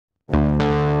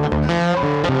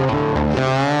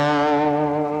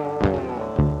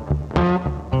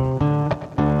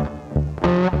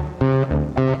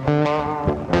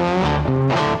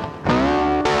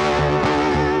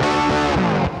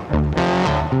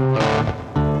Hey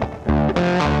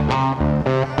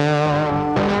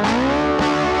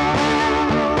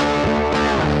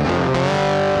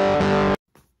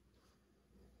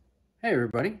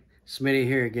everybody, Smitty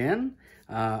here again.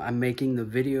 I'm making the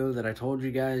video that I told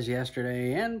you guys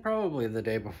yesterday and probably the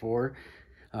day before,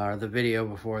 or the video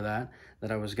before that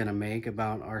I was going to make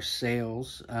about our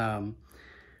sales. Actually,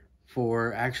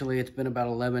 it's been about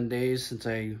 11 days since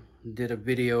I did a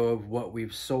video of what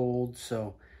we've sold,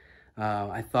 so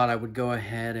I thought I would go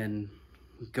ahead and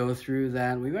go through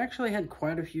that. We've actually had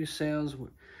quite a few sales.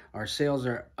 Our sales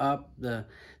are up. The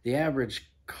average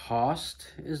cost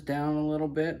is down a little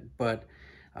bit, but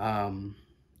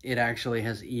it actually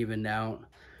has evened out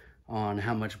on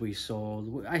how much we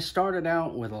sold. I started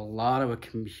out with a lot of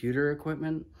computer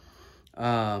equipment,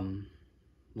 a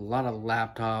lot of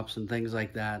laptops and things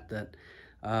like that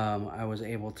I was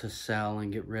able to sell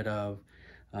and get rid of.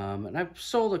 And I've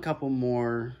sold a couple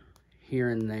more here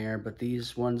and there, but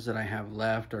these ones that I have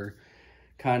left are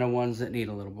kind of ones that need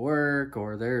a little work,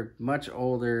 or they're much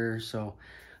older, so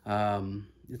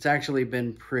it's actually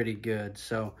been pretty good.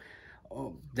 So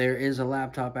there is a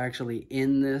laptop actually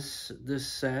in this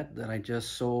set that I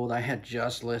just sold. I had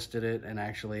just listed it, and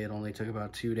actually it only took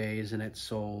about 2 days and it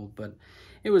sold, but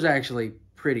it was actually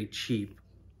pretty cheap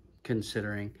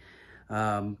considering.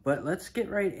 But let's get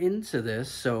right into this.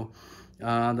 So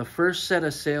the first set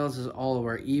of sales is all of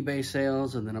our eBay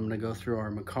sales, and then I'm going to go through our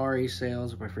Mercari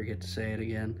sales, if I forget to say it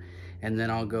again, and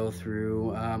then I'll go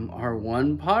through our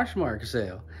one Poshmark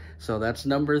sale. So that's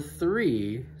number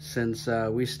 3 since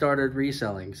we started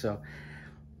reselling. So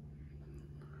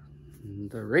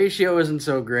the ratio isn't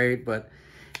so great, but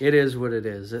it is what it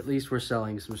is. At least we're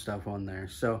selling some stuff on there.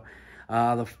 So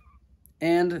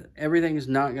and everything is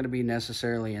not going to be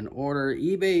necessarily in order.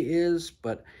 eBay is,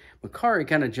 but Mercari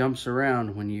kind of jumps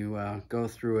around when you go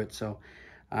through it. So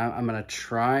I'm going to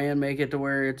try and make it to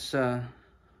where it's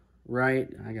right.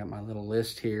 I got my little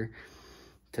list here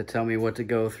to tell me what to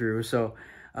go through. So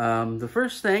the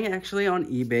first thing actually on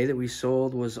eBay that we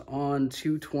sold was on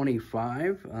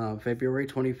 2/25, February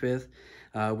 25th.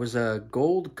 Was a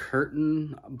gold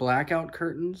curtain, blackout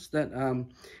curtains that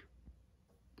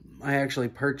I actually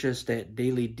purchased at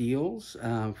Daily Deals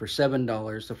for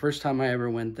 $7. The first time I ever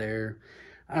went there,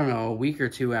 I don't know, a week or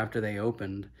two after they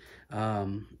opened.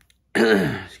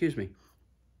 Excuse me.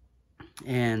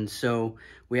 And so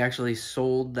we actually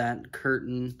sold that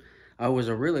curtain. It was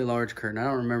a really large curtain. I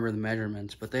don't remember the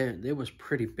measurements, but it was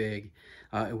pretty big.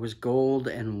 It was gold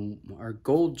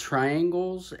gold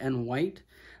triangles and white.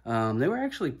 They were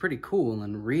actually pretty cool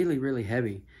and really, really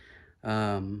heavy.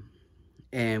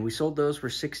 And we sold those for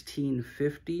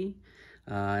 $16.50,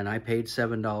 and I paid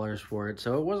 $7 for it.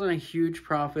 So it wasn't a huge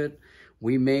profit.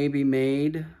 We maybe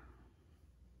made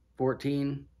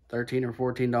 $13 or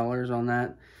 $14 on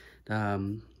that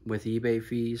with eBay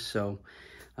fees. So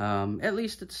at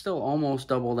least it's still almost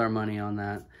doubled our money on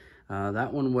that.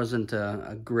 That one wasn't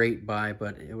a great buy,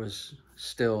 but it was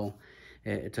still,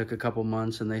 it took a couple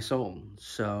months and they sold.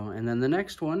 So, and then the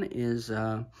next one is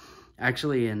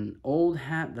actually an old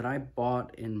hat that I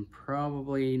bought in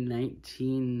probably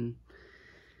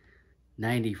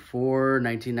 1994,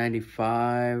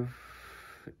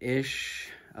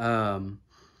 1995-ish.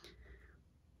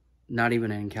 Not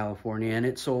even in California, and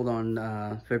it sold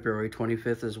on February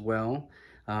 25th as well.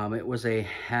 It was a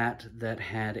hat that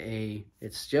had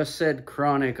it's just said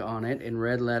Chronic on it in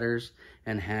red letters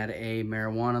and had a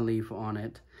marijuana leaf on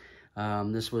it.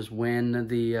 This was when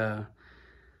the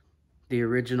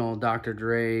original Dr.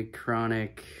 Dre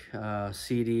Chronic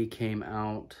CD came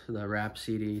out, the rap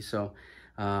CD. So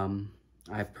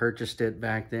I purchased it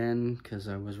back then because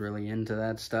I was really into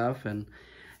that stuff, and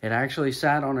it actually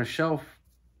sat on a shelf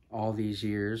all these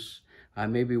years. I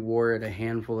maybe wore it a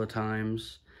handful of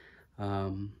times,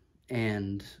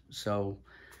 and so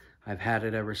I've had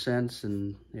it ever since,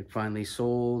 and it finally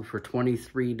sold for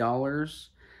 $23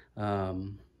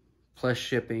 plus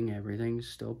shipping. Everything's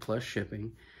still plus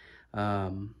shipping.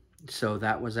 So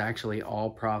that was actually all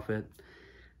profit.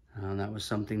 That was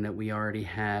something that we already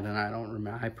had, and I don't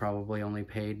remember, I probably only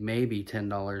paid maybe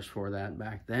 $10 for that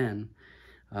back then.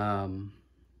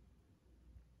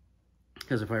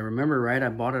 Because if I remember right, I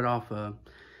bought it off a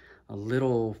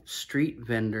little street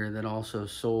vendor that also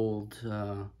sold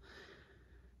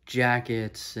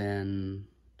jackets and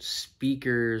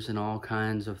speakers and all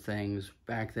kinds of things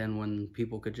back then, when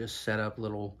people could just set up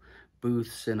little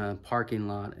booths in a parking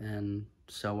lot and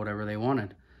sell whatever they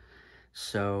wanted.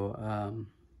 So,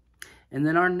 and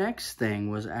then our next thing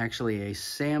was actually a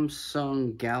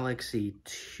Samsung Galaxy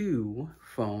 2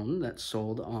 phone that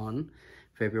sold on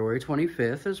February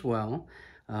 25th as well.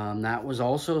 That was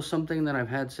also something that I've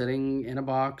had sitting in a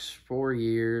box for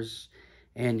years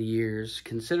and years,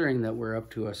 considering that we're up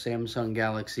to a Samsung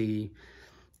Galaxy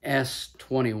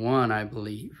S21, I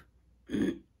believe.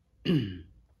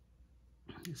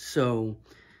 So,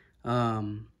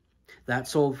 that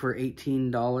sold for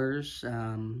 $18,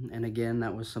 and again,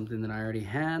 that was something that I already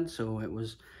had, so it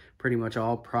was pretty much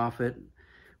all profit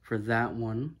for that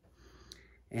one.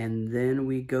 And then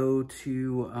we go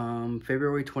to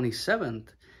February 27th.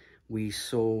 We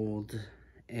sold,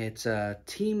 it's a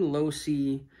Team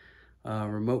Losi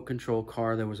remote control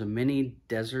car. There was a mini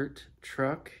desert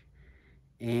truck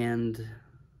and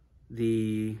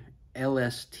the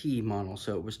LST model.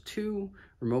 So it was 2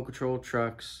 remote control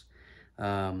trucks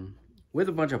with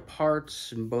a bunch of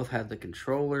parts, and both had the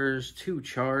controllers, 2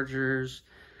 chargers,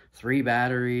 3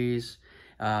 batteries.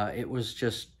 It was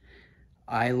just,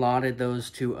 I lotted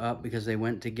those 2 up because they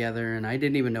went together, and I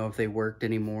didn't even know if they worked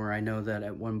anymore. I know that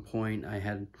at one point I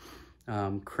had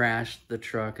crashed the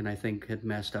truck and I think had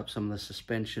messed up some of the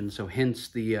suspension, so hence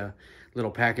the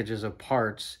little packages of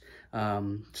parts.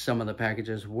 Some of the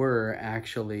packages were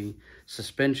actually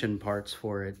suspension parts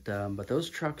for it, but those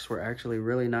trucks were actually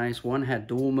really nice. One had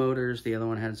dual motors, the other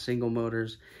one had single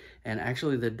motors, and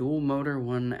actually the dual motor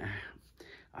one,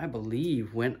 I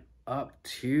believe, went up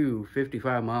to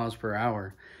 55 miles per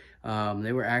hour.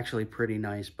 They were actually pretty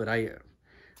nice, but I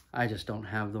just don't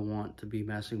have the want to be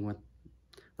messing with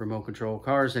remote control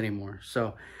cars anymore.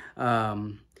 So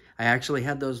I actually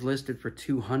had those listed for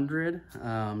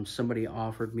 $200. Somebody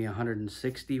offered me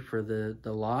 $160 for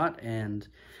the lot, and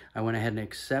I went ahead and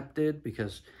accepted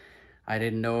because I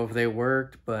didn't know if they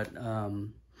worked, but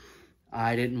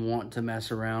I didn't want to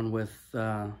mess around with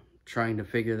trying to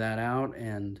figure that out,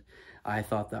 and I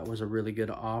thought that was a really good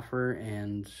offer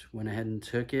and went ahead and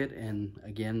took it. And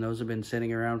again, those have been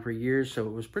sitting around for years, so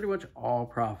it was pretty much all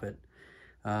profit.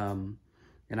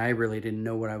 And I really didn't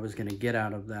know what I was going to get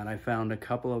out of that. I found a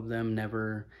couple of them,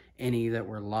 never any that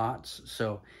were lots.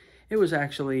 So it was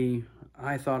actually,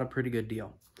 I thought, a pretty good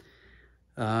deal.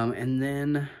 And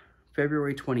then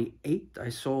February 28th, I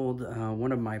sold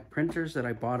one of my printers that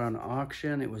I bought on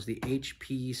auction. It was the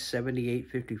HP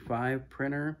 7855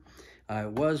 printer.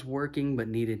 It was working but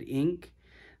needed ink.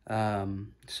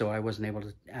 So I wasn't able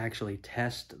to actually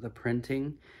test the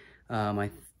printing. I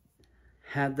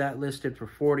had that listed for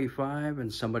 $45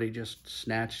 and somebody just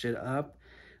snatched it up,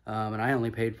 and I only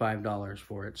paid $5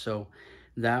 for it. So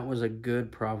that was a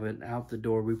good profit out the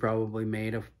door. We probably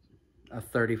made a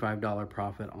 $35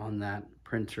 profit on that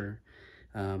printer.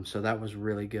 So that was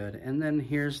really good. And then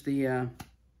here's the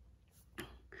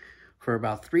for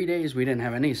about 3 days we didn't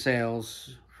have any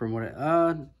sales from what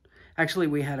actually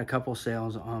we had a couple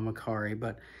sales on Mercari,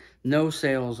 but no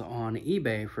sales on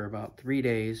eBay for about 3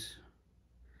 days.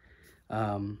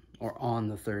 Or on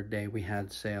the 3rd day we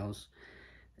had sales.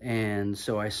 And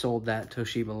so I sold that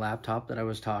Toshiba laptop that I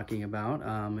was talking about.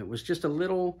 It was just a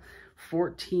little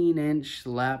 14-inch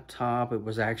laptop. It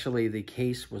was actually, the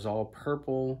case was all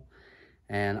purple,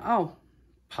 and I'll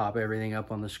pop everything up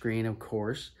on the screen, of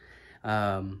course,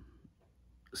 so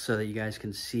that you guys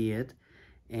can see it.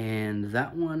 And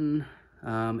that one,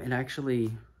 it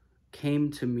actually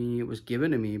came to me, it was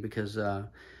given to me because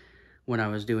when I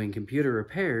was doing computer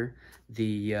repair,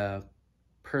 the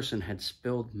person had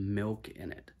spilled milk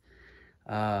in it,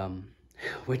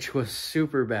 which was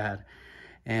super bad.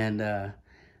 And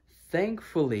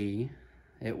thankfully,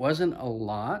 it wasn't a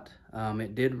lot.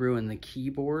 It did ruin the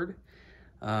keyboard,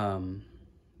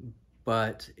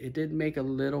 but it did make a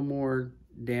little more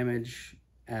damage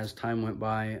as time went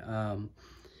by.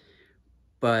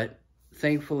 But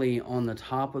thankfully, on the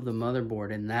top of the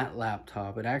motherboard in that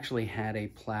laptop, it actually had a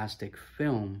plastic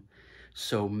film,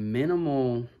 so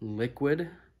minimal liquid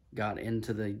got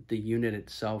into the unit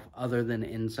itself other than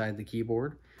inside the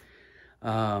keyboard.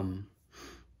 And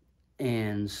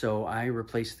so I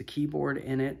replaced the keyboard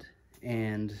in it,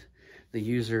 and the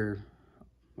user,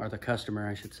 or the customer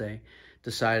I should say,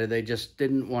 decided they just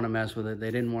didn't want to mess with it. They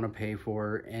didn't want to pay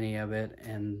for any of it,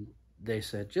 and they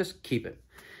said, just keep it.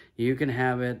 You can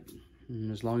have it.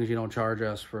 As long as you don't charge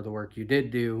us for the work you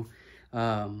did do,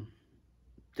 then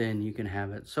you can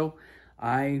have it. So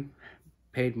I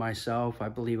paid myself, I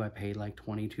believe I paid like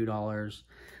 $22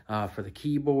 for the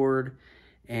keyboard,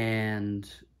 and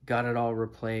got it all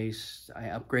replaced. I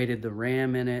upgraded the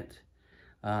RAM in it.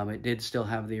 It did still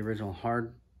have the original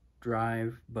hard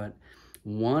drive, but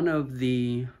one of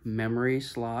the memory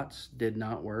slots did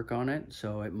not work on it,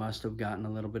 so it must have gotten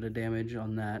a little bit of damage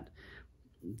on that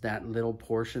little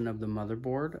portion of the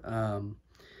motherboard.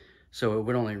 So it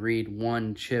would only read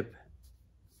one chip,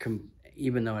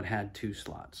 even though it had 2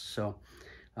 slots. So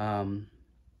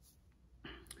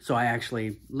So I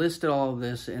actually listed all of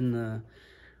this in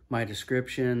my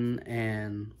description,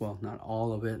 and well, not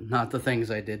all of it, not the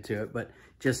things I did to it, but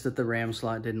just that the RAM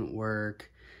slot didn't work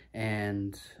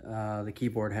and the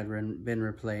keyboard had been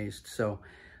replaced. So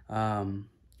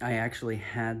I actually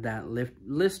had that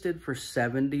listed for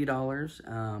 $70,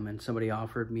 and somebody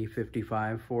offered me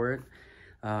 $55 for it.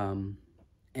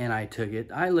 And I took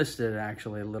it. I listed it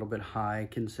actually a little bit high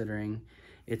considering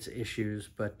its issues,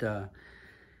 but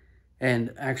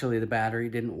and actually the battery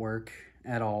didn't work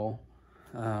at all.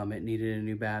 It needed a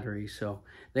new battery, so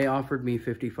they offered me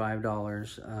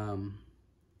 $55,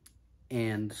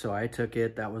 and so I took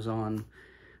it. That was on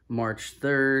March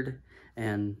 3rd,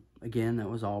 and again, that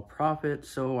was all profit.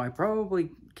 So I probably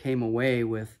came away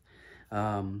with,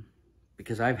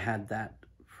 because I've had that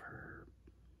for,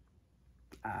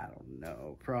 I don't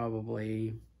know,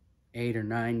 probably 8 or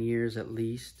 9 years at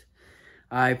least.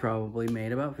 I probably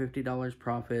made about $50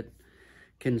 profit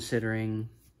considering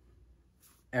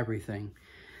everything.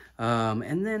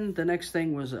 And then the next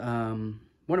thing was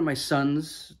one of my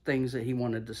son's things that he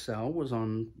wanted to sell was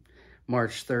on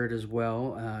March 3rd as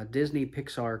well. Disney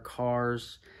Pixar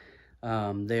cars.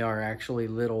 They are actually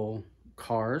little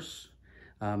cars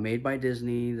made by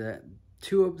Disney. That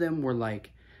two of them were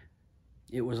like,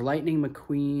 it was Lightning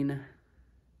McQueen,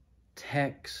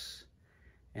 Tex,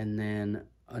 and then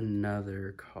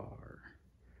another car,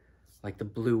 like the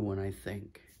blue one, I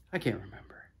think. I can't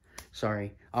remember.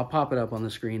 Sorry, I'll pop it up on the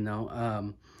screen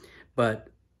though. But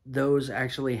those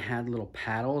actually had little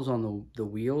paddles on the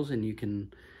wheels, and you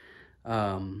can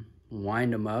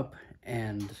wind them up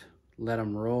and let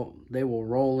them roll. They will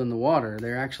roll in the water.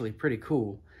 They're actually pretty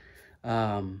cool.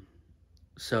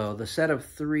 So the set of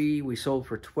 3 we sold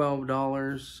for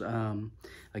 $12.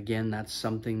 Again, that's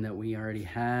something that we already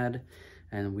had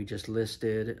and we just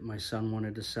listed. My son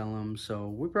wanted to sell them, so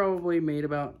we probably made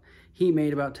about, he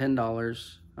made about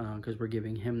 $10 because we're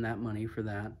giving him that money for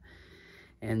that.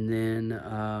 And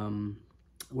then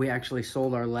we actually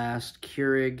sold our last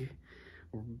Keurig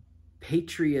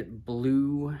Patriot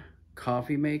Blue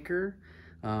coffee maker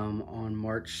on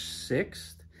March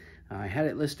 6th. I had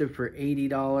it listed for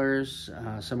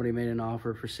 $80. Somebody made an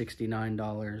offer for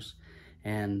 $69,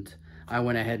 and I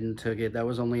went ahead and took it. That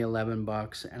was only 11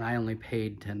 bucks, and I only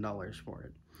paid $10 for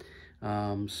it.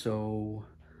 So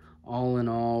all in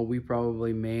all, we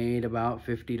probably made about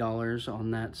 $50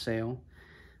 on that sale,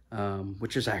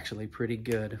 which is actually pretty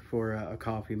good for a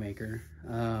coffee maker.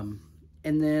 And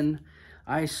then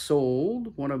I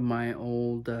sold one of my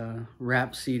old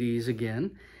rap CDs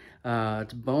again.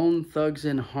 It's Bone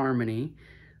Thugs-n-Harmony,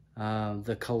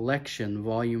 the collection,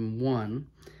 volume 1.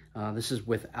 This is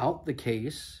without the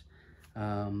case.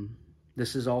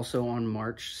 This is also on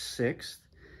March 6th.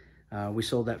 We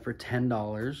sold that for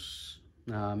 $10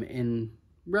 in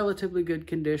relatively good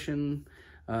condition.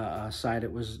 Aside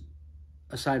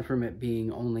from it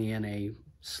being only in a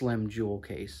slim jewel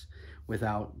case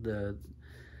without the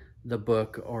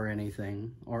book or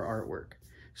anything or artwork.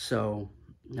 So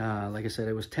like I said,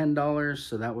 it was $10,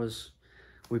 so that was,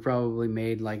 we probably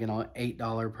made like an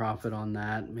 $8 profit on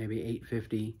that, maybe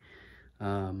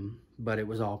 $8.50, but it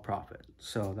was all profit,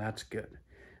 so that's good.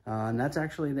 And that's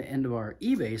actually the end of our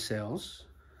eBay sales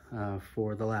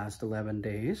for the last 11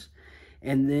 days.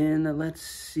 And then let's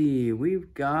see,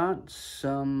 we've got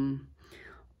some,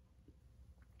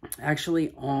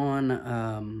 actually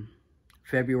on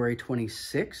February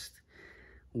 26th,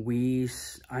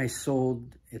 I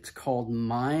sold, it's called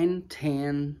Mine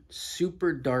Tan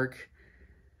Super Dark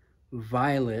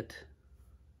Violet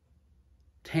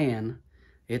Tan.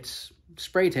 It's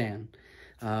spray tan.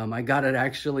 I got it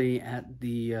actually at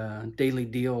the Daily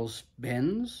Deals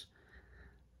Ben's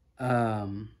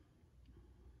on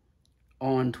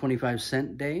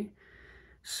 25-cent day.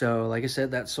 So like I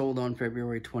said, that sold on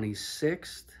February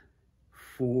 26th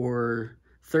for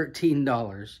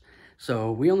 $13.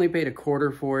 So we only paid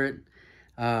 $0.25 for it.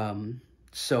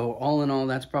 So all in all,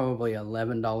 that's probably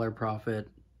 $11 profit.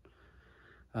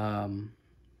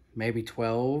 Maybe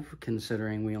 12,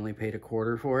 considering we only paid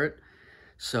 $0.25 for it.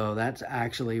 So that's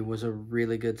actually was a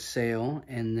really good sale.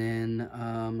 And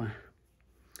then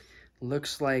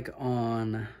looks like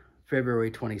on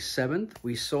February 27th,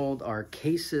 we sold our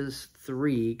Cases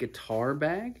 3 guitar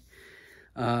bag.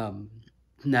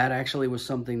 That actually was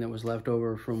something that was left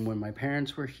over from when my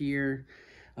parents were here.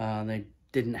 They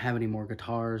didn't have any more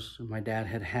guitars. My dad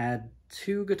had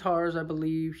 2 guitars, I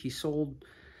believe. He sold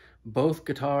both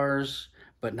guitars,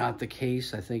 but not the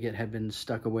case. I think it had been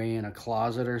stuck away in a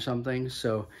closet or something.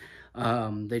 So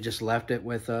they just left it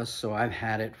with us. So I've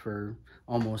had it for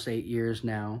almost 8 years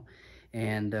now.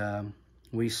 And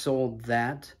we sold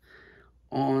that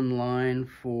online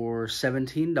for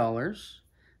 $17.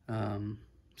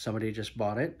 Somebody just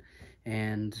bought it,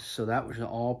 and so that was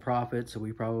all profit, so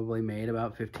we probably made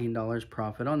about $15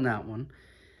 profit on that one.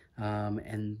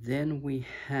 And then we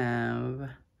have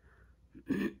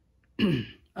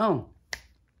oh,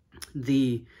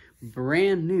 the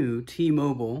brand new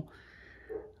T-Mobile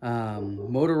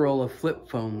Motorola flip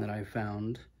phone that I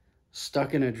found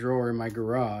stuck in a drawer in my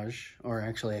garage, or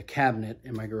actually a cabinet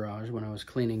in my garage when I was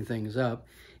cleaning things up.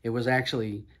 It was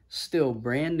actually still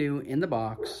brand new in the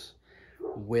box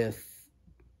with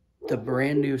the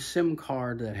brand new SIM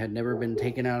card that had never been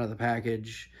taken out of the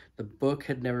package. The book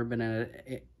had never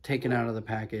been taken out of the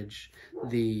package.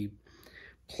 The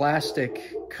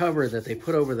plastic cover that they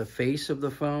put over the face of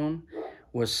the phone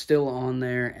was still on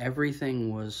there.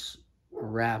 Everything was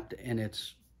wrapped in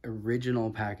its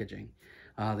original packaging.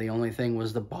 The only thing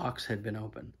was the box had been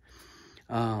opened.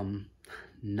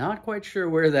 Not quite sure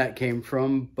where that came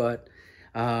from, but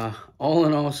all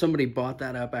in all, somebody bought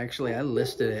that up. Actually, I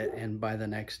listed it, and by the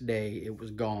next day, it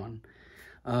was gone.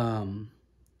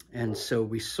 And so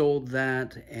we sold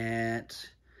that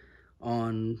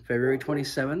on February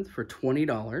 27th for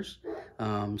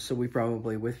 $20. So we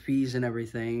probably, with fees and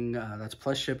everything, that's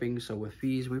plus shipping, so with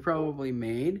fees, we probably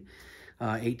made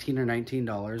 $18 or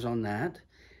 $19 on that.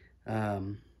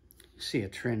 See a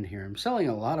trend here. I'm selling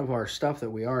a lot of our stuff that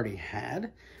we already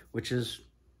had, which is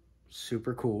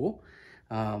super cool.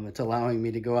 It's allowing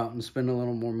me to go out and spend a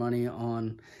little more money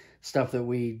on stuff that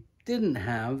we didn't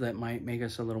have that might make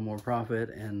us a little more profit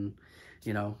and,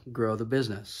 you know, grow the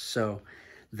business. So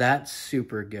that's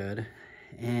super good.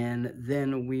 And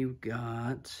then we've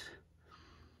got,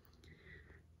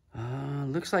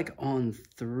 looks like on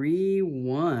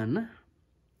 3/1,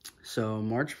 so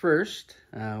March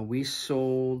 1st, we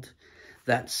sold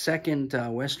that second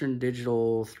Western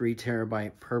Digital 3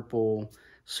 terabyte purple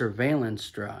surveillance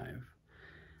drive.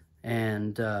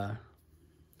 And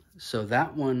so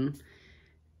that one,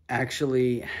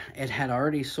 actually, it had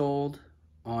already sold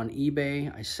on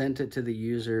eBay. I sent it to the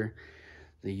user.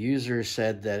 The user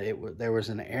said that there was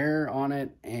an error on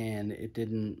it and it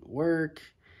didn't work,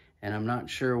 and I'm not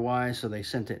sure why, so they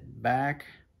sent it back.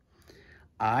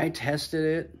 I tested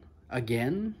it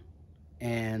again,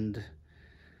 and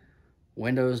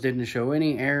Windows didn't show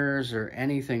any errors or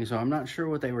anything, so I'm not sure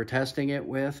what they were testing it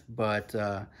with, but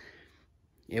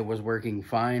it was working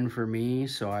fine for me,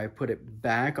 so I put it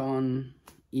back on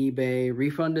eBay,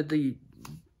 refunded the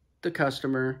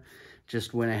customer,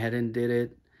 just went ahead and did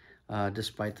it.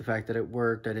 Despite the fact that it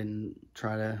worked, I didn't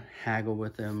try to haggle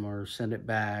with them or send it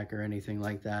back or anything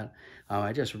like that.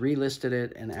 I just relisted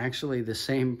it, and actually the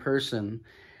same person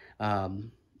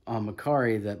on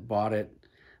Mercari that bought it,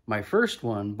 my first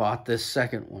one, bought this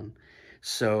second one.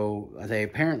 So they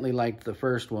apparently liked the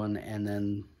first one, and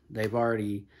then they've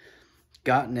already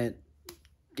gotten it,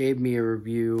 gave me a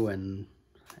review, and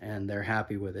they're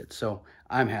happy with it. So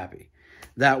I'm happy.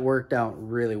 That worked out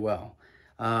really well.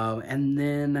 And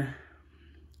then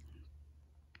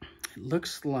it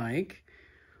looks like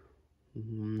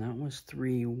that was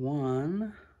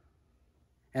 3/1.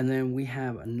 And then we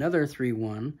have another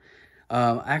 3/1.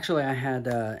 Actually, I had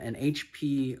an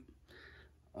HP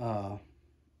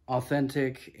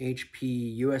authentic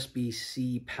HP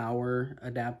USB-C power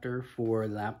adapter for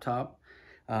laptop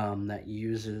that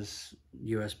uses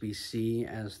USB-C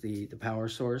as the power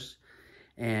source.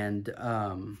 And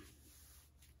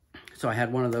so I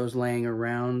had one of those laying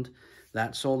around.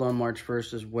 That sold on March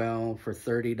 1st as well for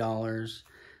 $30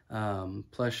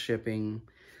 plus shipping.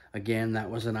 Again, that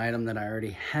was an item that I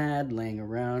already had laying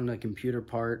around, a computer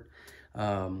part.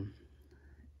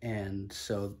 And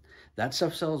so that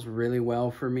stuff sells really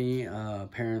well for me.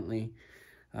 Apparently,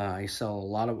 I sell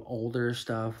a lot of older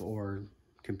stuff or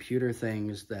computer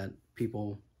things that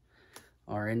people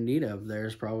are in need of.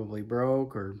 Theirs probably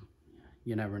broke, or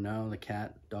you never know, the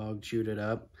cat, dog chewed it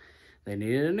up. They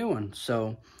needed a new one.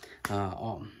 So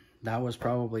that was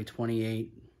probably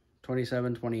 $27,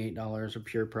 $28 of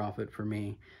pure profit for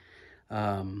me.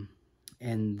 And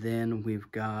then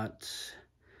we've got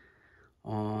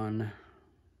on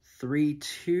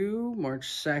 3/2, March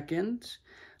 2nd,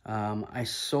 I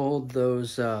sold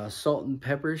those salt and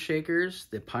pepper shakers,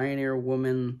 the Pioneer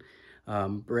Woman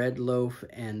bread loaf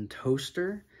and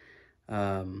toaster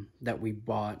that we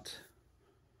bought.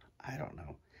 I don't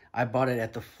know. I bought it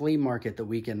at the flea market the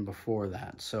weekend before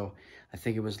that. So I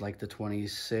think it was like the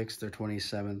 26th or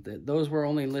 27th. Those were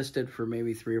only listed for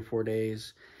maybe 3 or 4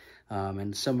 days.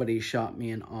 And somebody shot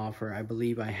me an offer. I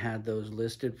believe I had those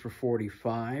listed for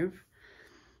 $45.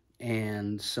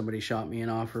 and somebody shot me an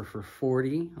offer for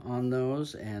 $40 on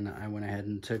those, and I went ahead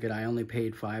and took it. I only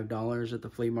paid $5 at the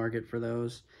flea market for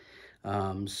those.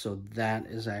 So that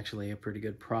is actually a pretty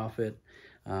good profit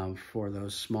for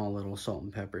those small little salt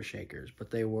and pepper shakers, but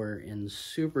they were in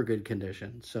super good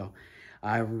condition, so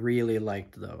I really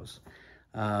liked those.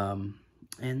 And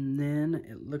then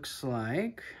it looks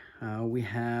like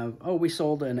we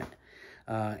sold an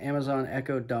Amazon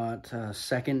Echo Dot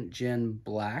 2nd Gen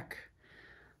Black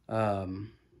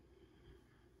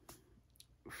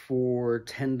for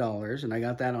 $10, and I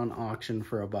got that on auction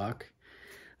for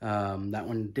 $1. That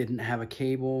one didn't have a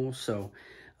cable, so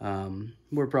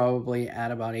we're probably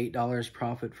at about $8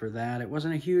 profit for that. It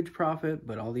wasn't a huge profit,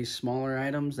 but all these smaller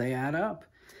items, they add up.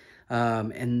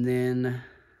 And then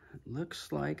it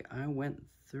looks like I went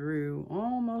through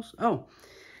almost,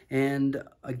 and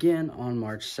again on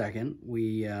March 2nd,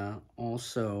 we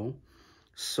also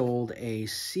sold a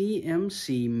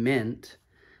CMC Mint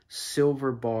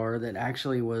silver bar that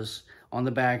actually was, on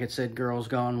the back it said Girls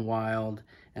Gone Wild,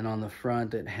 and on the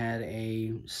front it had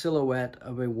a silhouette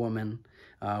of a woman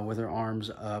with her arms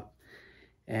up,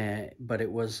 but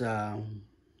it was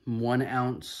 1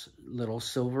 ounce little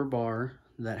silver bar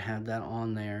that had that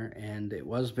on there, and it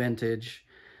was vintage.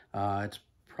 It's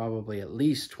probably at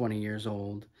least 20 years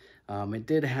old. It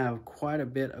did have quite a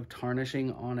bit of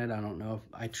tarnishing on it. I don't know if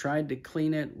I tried to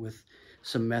clean it with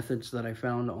some methods that I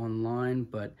found online,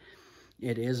 but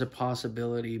it is a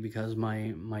possibility because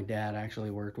my dad actually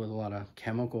worked with a lot of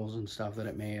chemicals and stuff that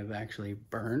it may have actually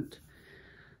burnt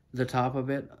the top of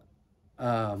it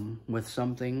with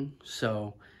something.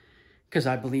 So, because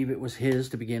I believe it was his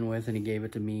to begin with, and he gave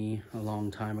it to me a long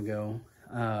time ago.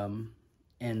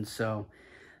 And so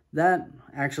that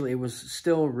actually was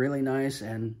still really nice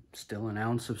and still an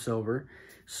ounce of silver.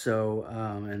 So,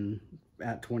 and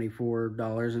at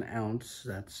 $24 an ounce,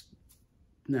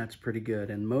 that's pretty good.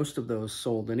 And most of those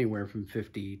sold anywhere from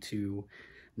 $50 to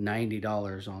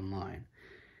 $90 online.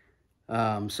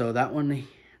 So that one,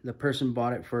 the person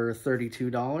bought it for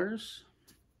 $32.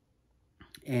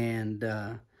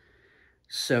 And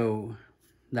so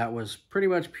that was pretty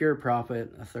much pure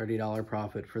profit, a $30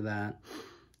 profit for that.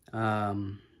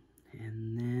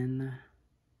 And then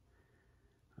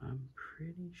I'm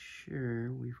pretty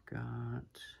sure we've got,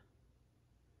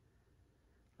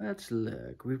 let's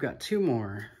look, we've got 2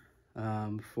 more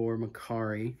for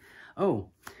Mercari. Oh,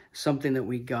 something that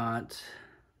we got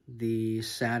the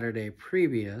Saturday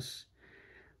previous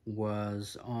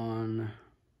was on,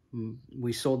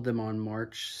 we sold them on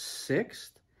March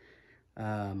 6th.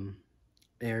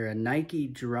 They're a Nike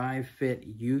Dri-FIT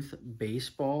Youth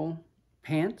Baseball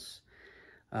pants.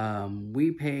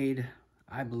 We paid,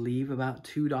 I believe, about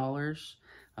 $2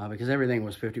 because everything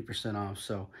was 50% off.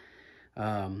 So,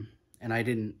 and I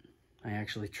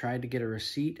actually tried to get a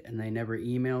receipt and they never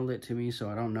emailed it to me. So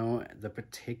I don't know the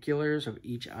particulars of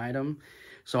each item.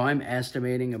 So I'm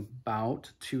estimating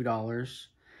about $2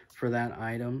 for that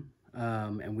item.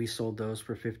 And we sold those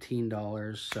for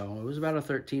 $15. So it was about a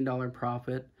 $13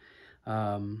 profit.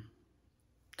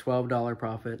 $12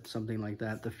 profit, something like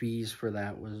that. The fees for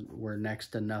that were next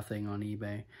to nothing on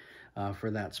eBay for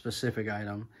that specific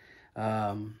item.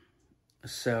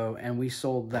 So, and we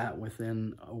sold that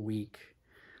within a week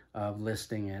of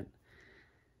listing it.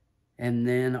 And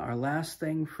then our last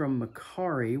thing from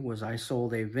Mercari was I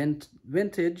sold a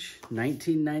vintage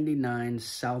 1999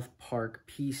 South Park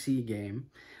PC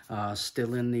game,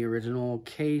 still in the original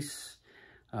case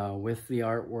with the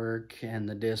artwork, and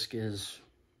the disc is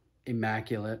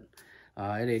immaculate.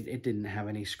 It didn't have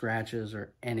any scratches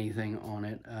or anything on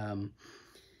it.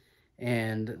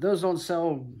 And those don't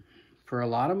sell for a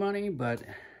lot of money, but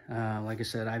like I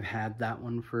said, I've had that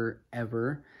one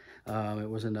forever. It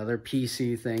was another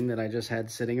PC thing that I just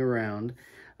had sitting around.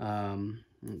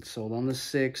 It sold on the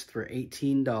 6th for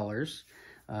 $18.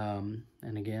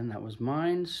 And again, that was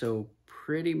mine. So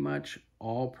pretty much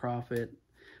all profit,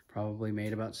 probably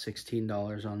made about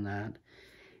 $16 on that.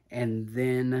 And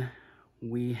then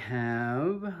we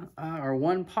have our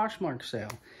one Poshmark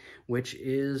sale, which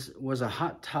was a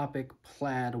Hot Topic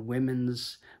plaid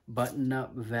women's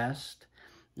button-up vest,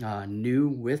 new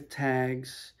with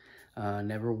tags,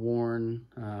 never worn.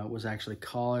 It was actually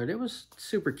collared. It was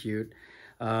super cute.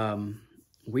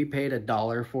 We paid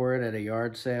 $1 for it at a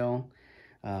yard sale.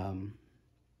 And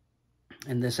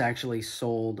this actually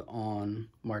sold on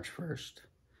March 1st.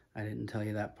 I didn't tell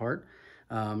you that part.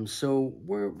 So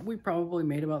we probably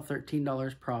made about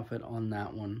 $13 profit on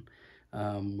that one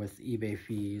with eBay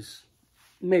fees,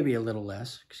 maybe a little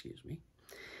less, excuse me.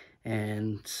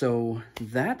 And so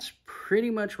that's pretty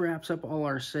much wraps up all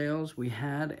our sales. We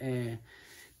had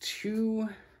 2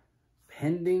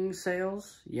 pending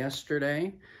sales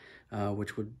yesterday,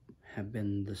 which would have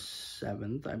been the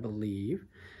 7th, I believe.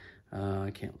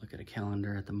 I can't look at a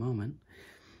calendar at the moment.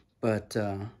 But,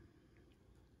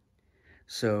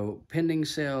 so pending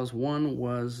sales, one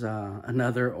was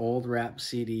another old rap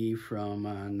CD from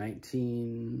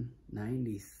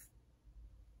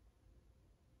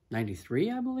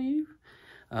 1993, I believe.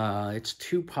 It's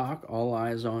Tupac, All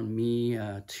Eyes on Me,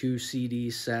 2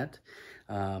 CD set.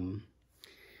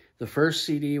 The first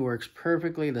CD works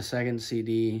perfectly. The second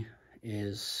CD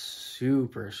is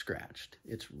super scratched.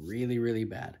 It's really, really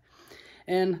bad.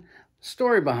 And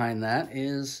story behind that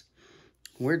is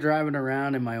we're driving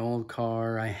around in my old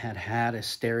car. I had a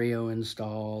stereo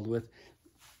installed with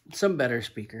some better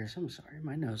speakers. I'm sorry,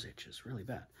 my nose itches really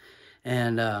bad.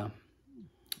 And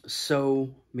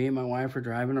so me and my wife are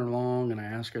driving along, and I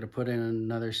ask her to put in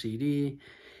another CD.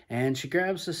 And she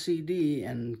grabs the CD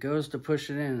and goes to push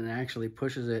it in, and actually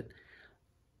pushes it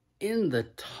in the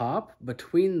top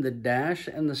between the dash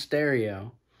and the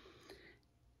stereo.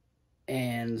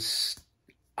 And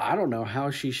I don't know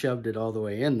how she shoved it all the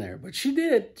way in there, but she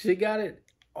did. She got it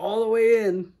all the way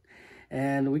in,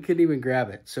 and we couldn't even grab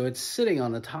it. So it's sitting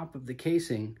on the top of the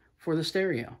casing for the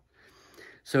stereo.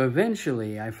 So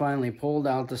eventually, I finally pulled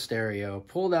out the stereo,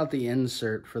 pulled out the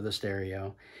insert for the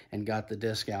stereo, and got the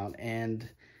disc out. And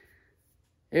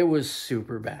it was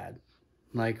super bad.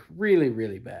 Like, really,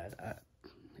 really bad.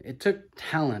 It took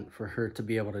talent for her to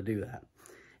be able to do that.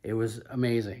 It was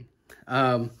amazing.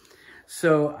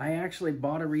 So I actually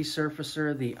bought a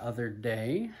resurfacer the other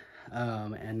day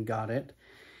and got it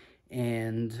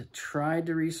and tried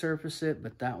to resurface it,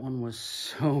 but that one was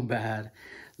so bad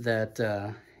that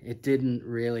it didn't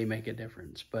really make a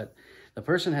difference. But the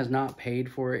person has not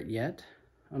paid for it yet,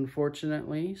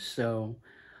 unfortunately, so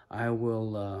I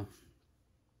will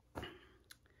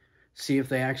see if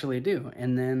they actually do.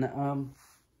 And then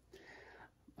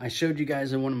I showed you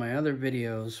guys in one of my other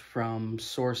videos from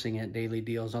sourcing at Daily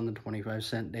Deals on the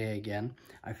 25-cent day again.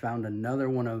 I found another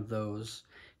one of those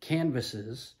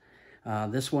canvases.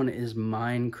 This one is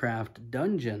Minecraft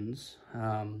Dungeons,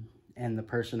 and the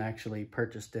person actually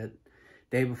purchased it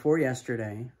day before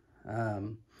yesterday,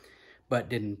 but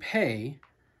didn't pay.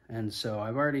 And so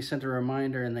I've already sent a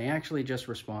reminder, and they actually just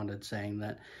responded saying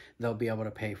that they'll be able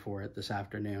to pay for it this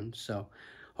afternoon. So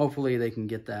hopefully they can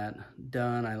get that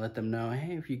done. I let them know,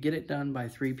 hey, if you get it done by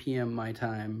 3 p.m. my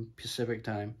time, Pacific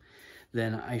time,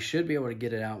 then I should be able to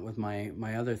get it out with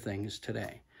my other things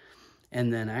today.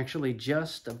 And then actually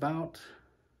just about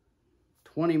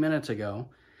 20 minutes ago,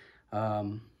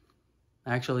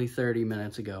 actually 30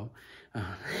 minutes ago,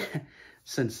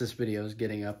 since this video is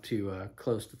getting up to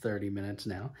close to 30 minutes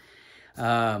now,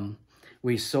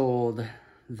 we sold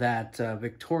that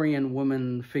Victorian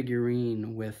woman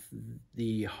figurine with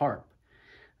the harp.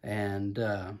 And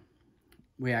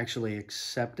we actually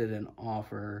accepted an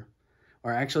offer,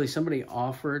 or actually somebody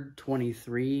offered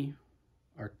 $21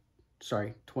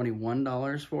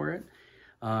 for it.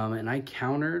 And I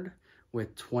countered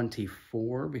with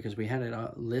 24 because we had it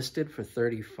listed for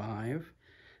 35.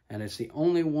 And it's the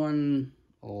only one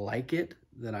like it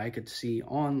that I could see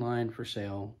online for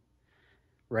sale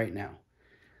right now.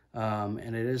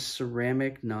 And it is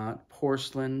ceramic, not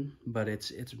porcelain, but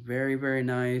it's very, very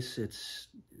nice. It's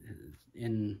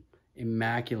in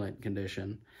immaculate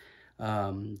condition.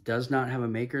 Does not have a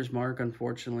maker's mark,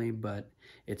 unfortunately, but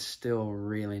it's still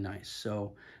really nice.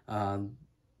 So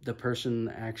the person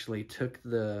actually took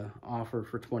the offer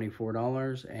for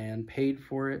 $24 and paid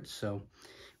for it. So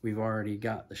we've already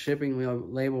got the shipping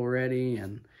label ready,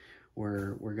 and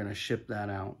we're going to ship that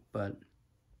out. But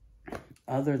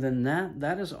other than that,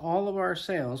 that is all of our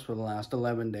sales for the last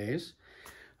 11 days.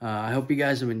 I hope you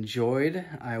guys have enjoyed.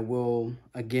 I will,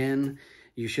 again,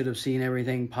 you should have seen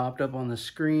everything popped up on the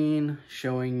screen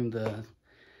showing the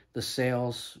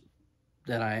sales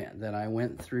that I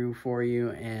went through for you.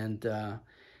 And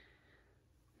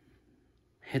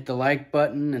hit the like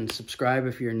button and subscribe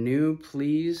if you're new,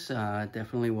 please. It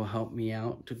definitely will help me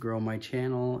out to grow my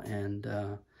channel and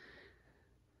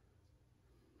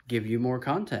give you more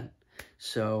content.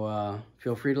 So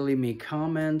feel free to leave me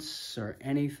comments or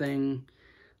anything.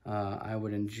 I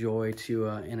would enjoy to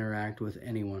interact with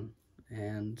anyone.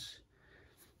 And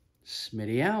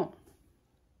Smitty out.